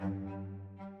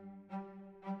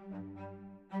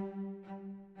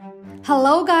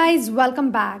Hello guys,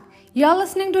 welcome back. You're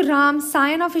listening to Ram,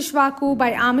 Scion of Ishwaku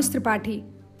by Amish Tripathi.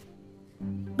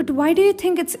 But why do you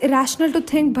think it's irrational to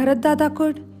think Bharat Dada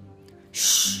could?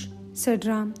 Shh, said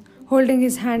Ram, holding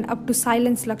his hand up to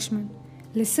silence Lakshman.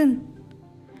 Listen.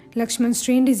 Lakshman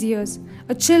strained his ears.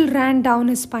 A chill ran down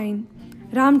his spine.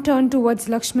 Ram turned towards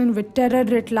Lakshman with terror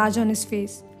writ large on his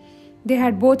face. They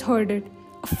had both heard it.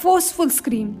 A forceful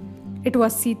scream. It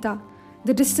was Sita.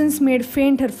 The distance made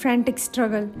faint her frantic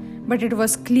struggle, but it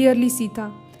was clearly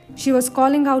Sita. She was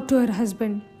calling out to her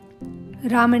husband.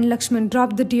 Ram and Lakshman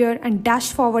dropped the deer and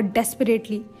dashed forward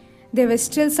desperately. They were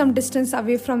still some distance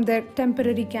away from their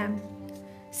temporary camp.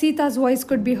 Sita's voice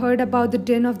could be heard above the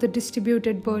din of the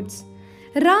distributed birds.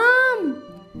 Ram!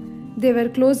 They were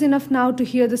close enough now to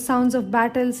hear the sounds of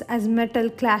battles as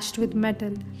metal clashed with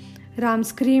metal. Ram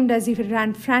screamed as he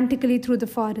ran frantically through the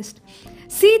forest.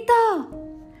 Sita!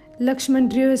 Lakshman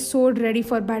drew his sword ready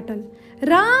for battle.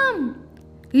 Ram!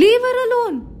 Leave her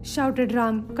alone! Shouted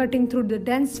Ram, cutting through the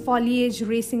dense foliage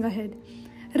racing ahead.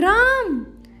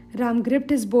 Ram! Ram gripped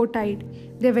his bow tight.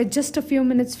 They were just a few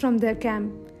minutes from their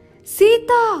camp.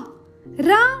 Sita!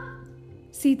 Ram!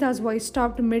 Sita's voice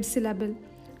stopped mid-syllable.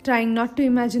 Trying not to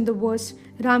imagine the worst,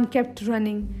 Ram kept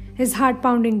running, his heart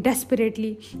pounding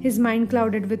desperately, his mind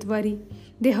clouded with worry.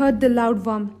 They heard the loud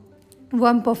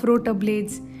whump of rotor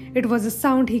blades. It was a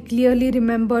sound he clearly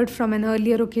remembered from an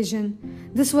earlier occasion.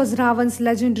 This was Ravan's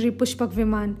legendary Pushpak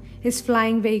Viman, his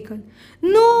flying vehicle.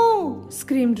 No!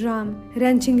 Screamed Ram,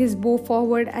 wrenching his bow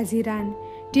forward as he ran.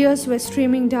 Tears were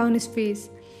streaming down his face.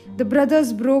 The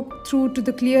brothers broke through to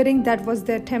the clearing that was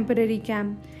their temporary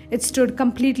camp. It stood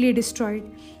completely destroyed.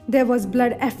 There was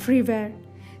blood everywhere.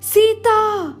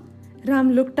 Sita!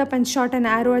 Ram looked up and shot an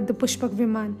arrow at the Pushpak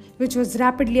Viman, which was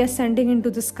rapidly ascending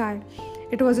into the sky.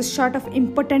 It was a shot of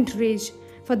impotent rage,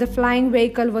 for the flying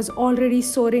vehicle was already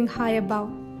soaring high above.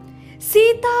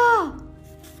 Sita!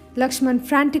 Lakshman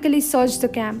frantically searched the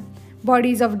camp.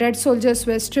 Bodies of dead soldiers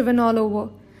were striven all over,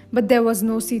 but there was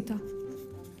no Sita.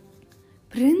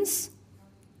 Prince?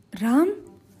 Ram?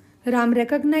 Ram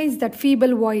recognized that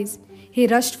feeble voice. He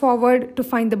rushed forward to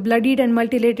find the bloodied and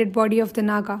mutilated body of the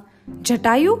Naga.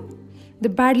 Jatayu? The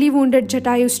badly wounded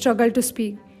Jatayu struggled to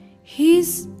speak.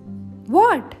 He's...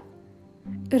 what?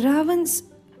 Ravan's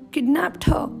kidnapped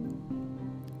her.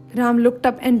 Ram looked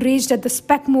up enraged at the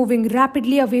speck moving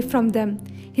rapidly away from them.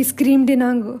 He screamed in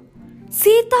anger.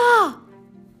 Sita!